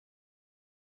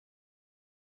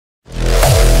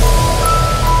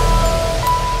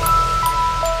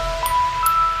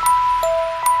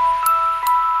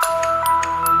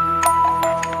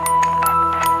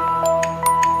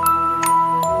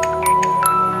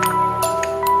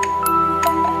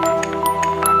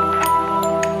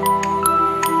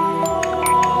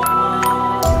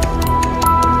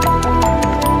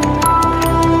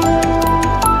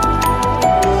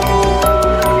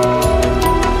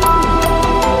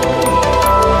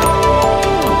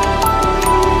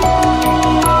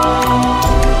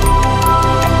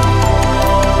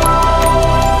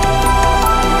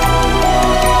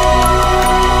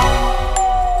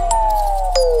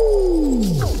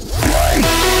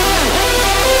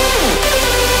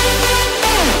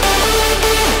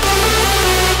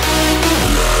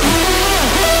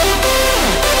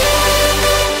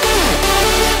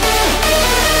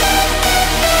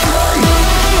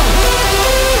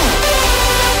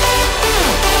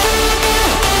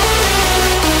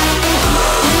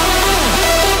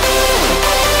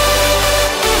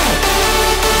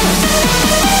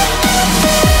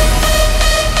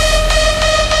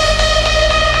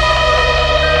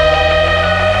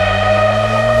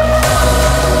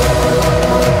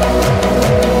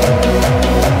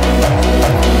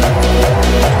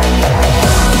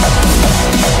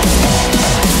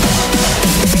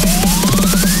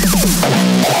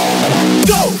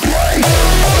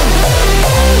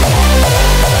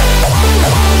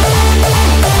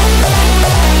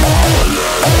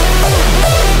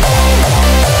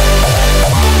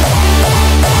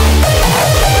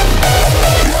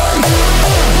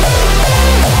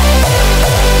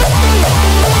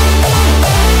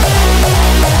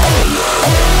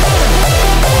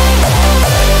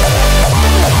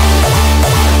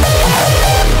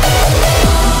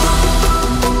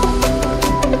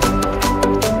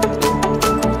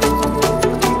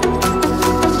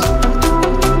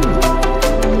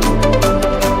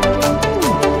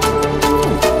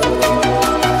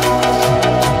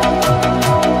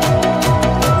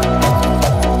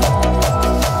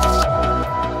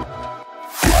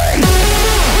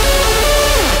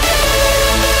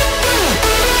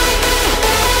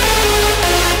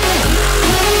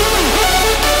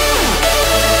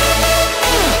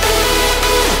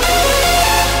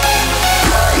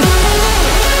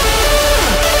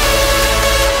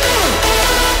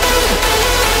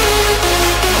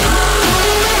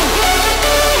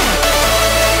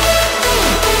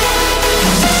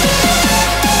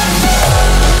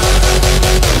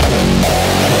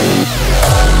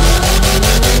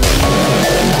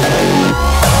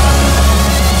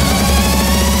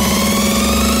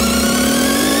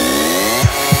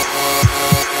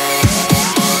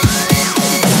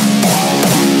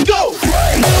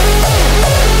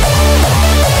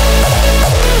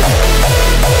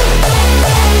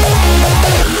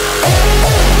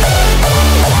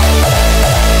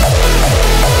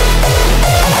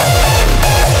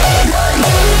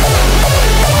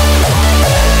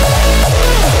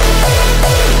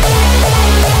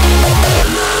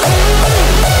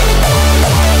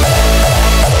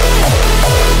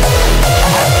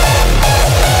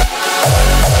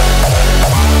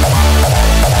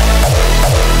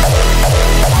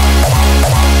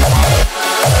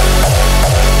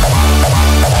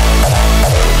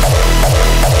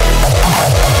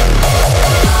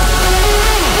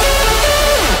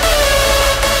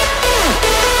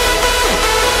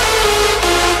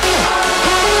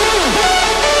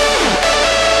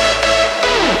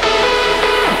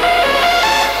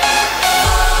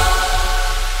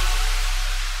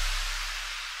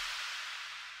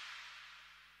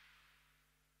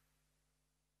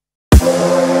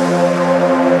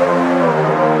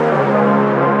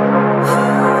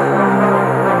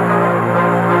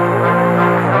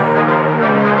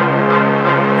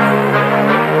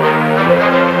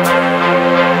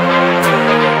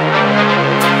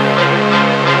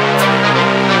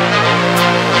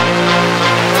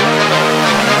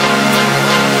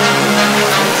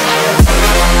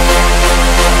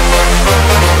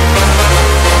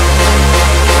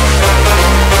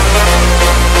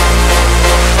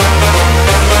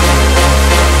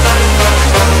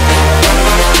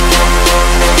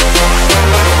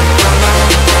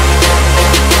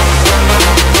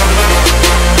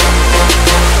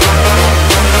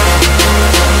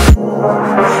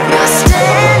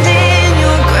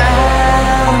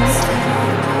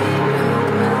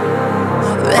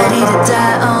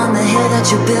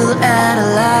you build out of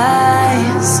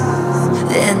lies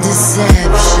and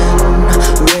deception,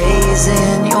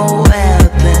 raising your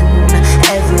weapon.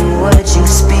 Every word you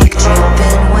speak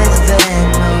dripping with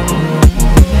venom.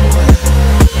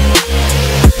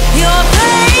 You're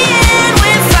playing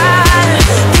with fire,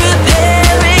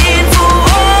 preparing for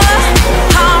war.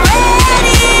 I'm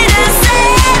ready to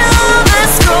settle the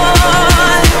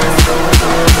score.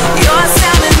 You're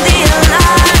sounding the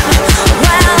alarm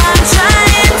while I'm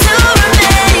trying to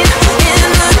remain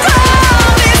in the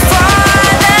calm before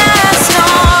the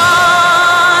storm.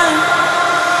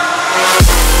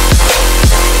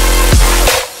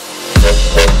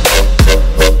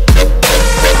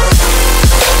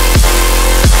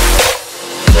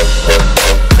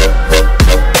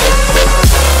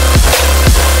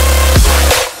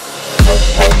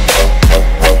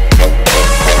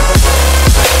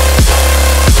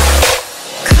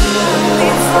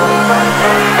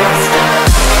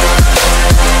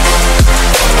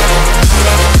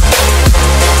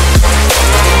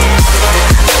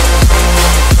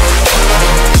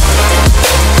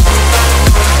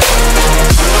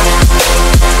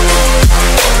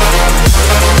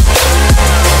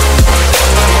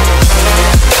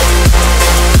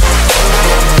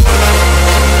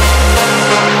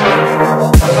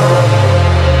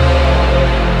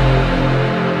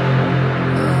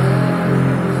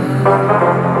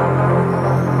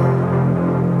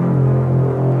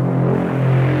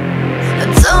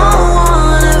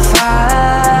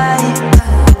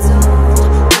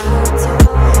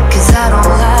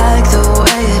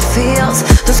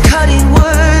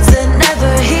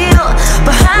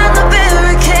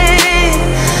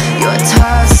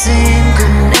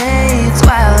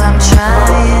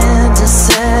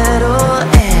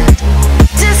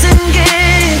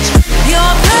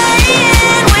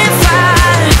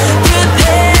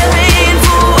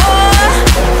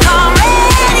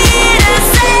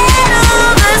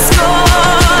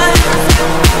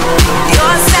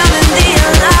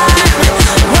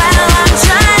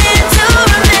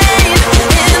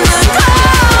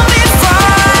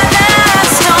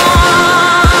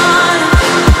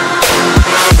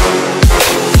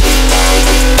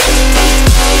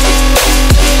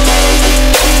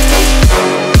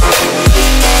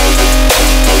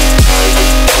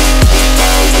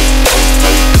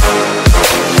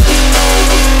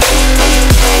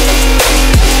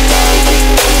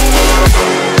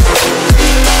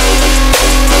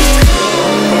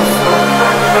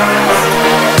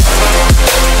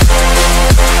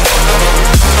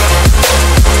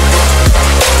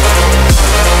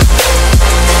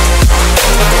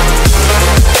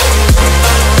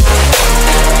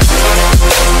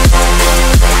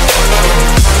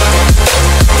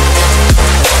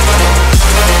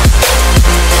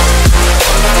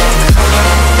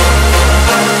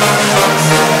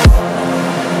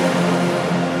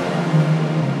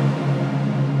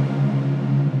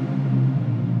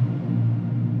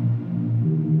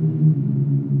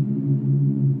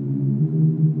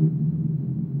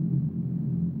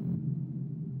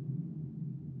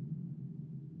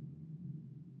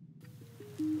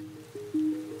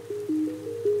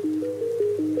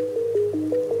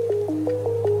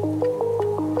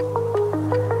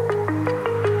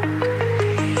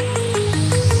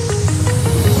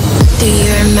 Do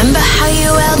you remember how you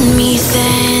held me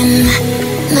then?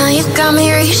 Now you got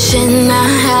me reaching out.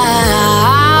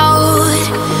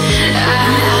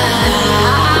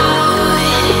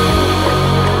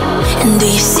 And do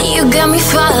you see you got me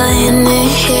falling in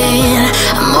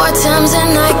more times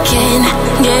than I can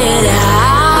get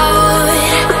out.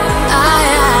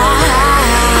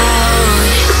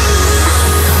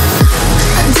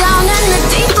 Down in the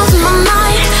deep of my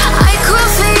mind, I crawl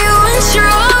for you and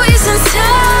you're always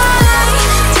inside.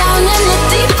 Down in the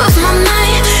deep of my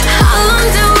mind, how long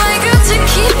do I got to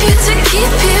keep you, to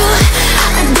keep you?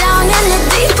 Down in the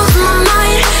deep of my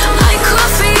mind, I crawl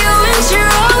for you and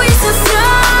you're always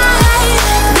inside.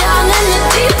 Down in the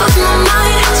deep of my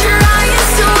mind, trying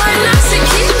so hard not to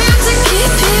keep you, to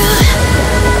keep you.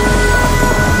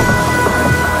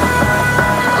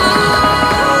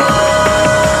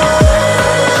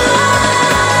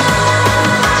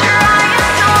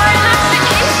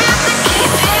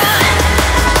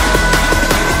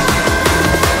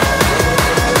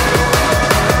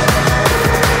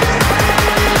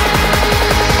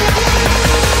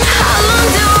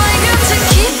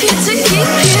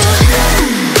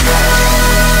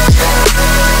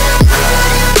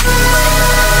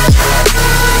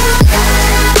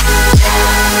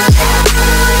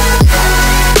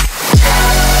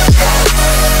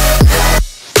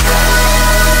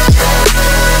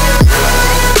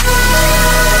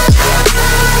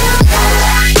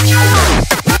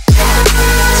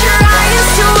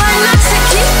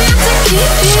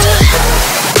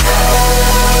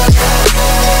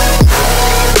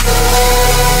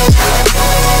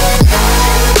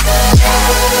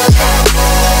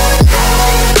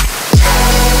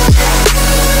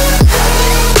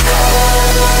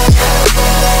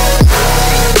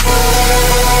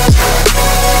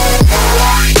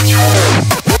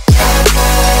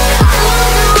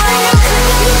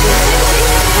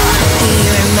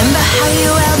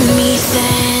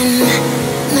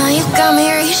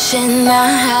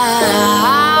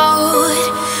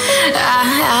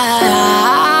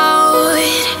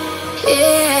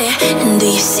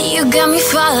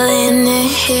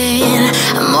 in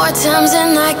more times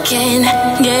than I can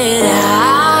get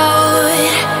out.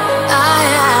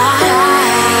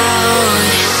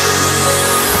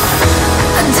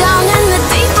 Down in the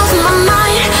deep of my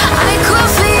mind, I call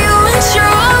for you and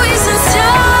you're always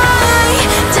inside.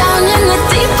 Down in the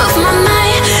deep of my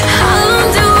mind, how long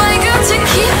do I got to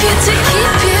keep you, to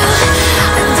keep you?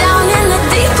 Down in the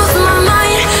deep of my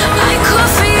mind, I call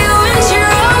for you and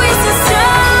you're always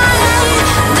inside.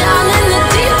 Down in the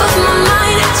deep of my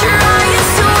mind, trying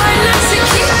so hard not to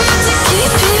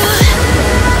keep you,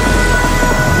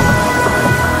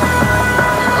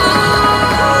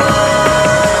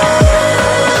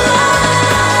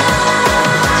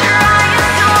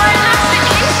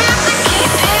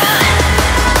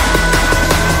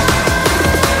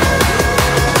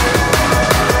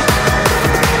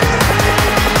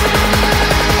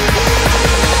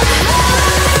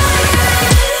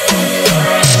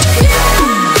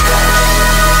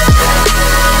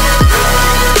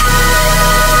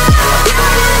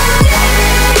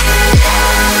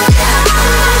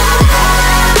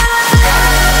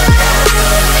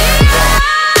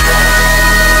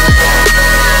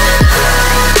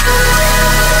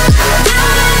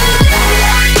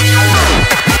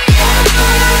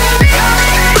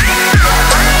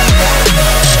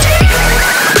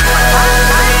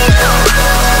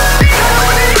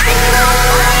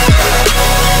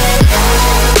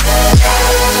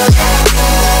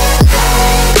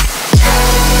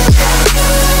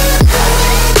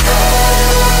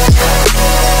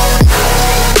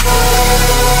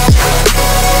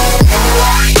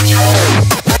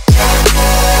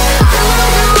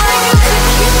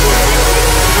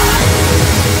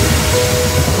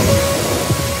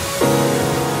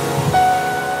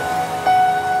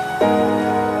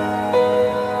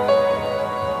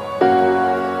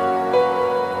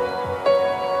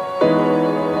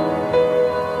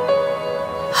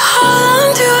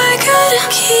 to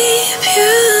keep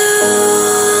you.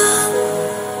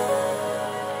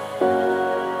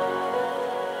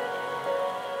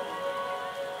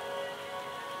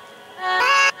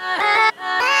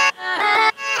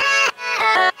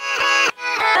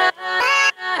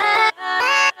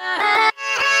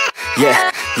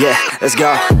 Yeah, let's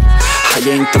go. I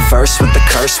ain't the first with the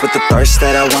curse, with the thirst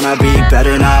that I wanna be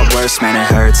better, not worse, man it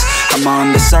hurts. I'm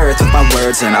on this earth with my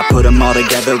words and I put them all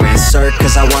together, insert,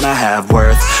 cause I wanna have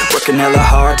worth. Working hella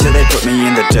hard till they put me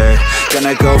in the dirt.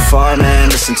 Gonna go far,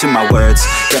 man, listen to my words.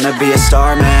 Gonna be a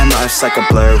star, man, life's like a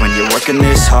blur. When you're working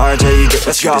this hard, yeah, you get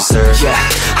what you deserve. Yeah,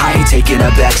 I ain't taking a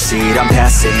backseat, I'm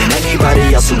passing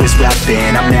anybody else who is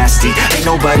rapping. I'm nasty, ain't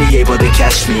nobody able to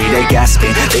catch me. They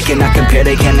gasping, they cannot compare,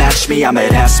 they can't match me. I'm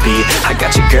at half speed, I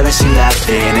got your girl and she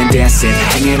laughing and dancing,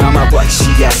 hanging on my butt, she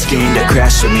asking to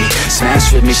crash with me.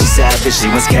 Smash with me, she savage, she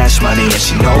wants cash money, and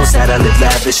she knows that I live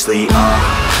lavishly.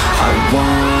 I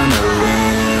wanna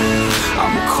live,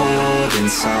 I'm cold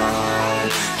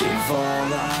inside, give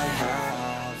all I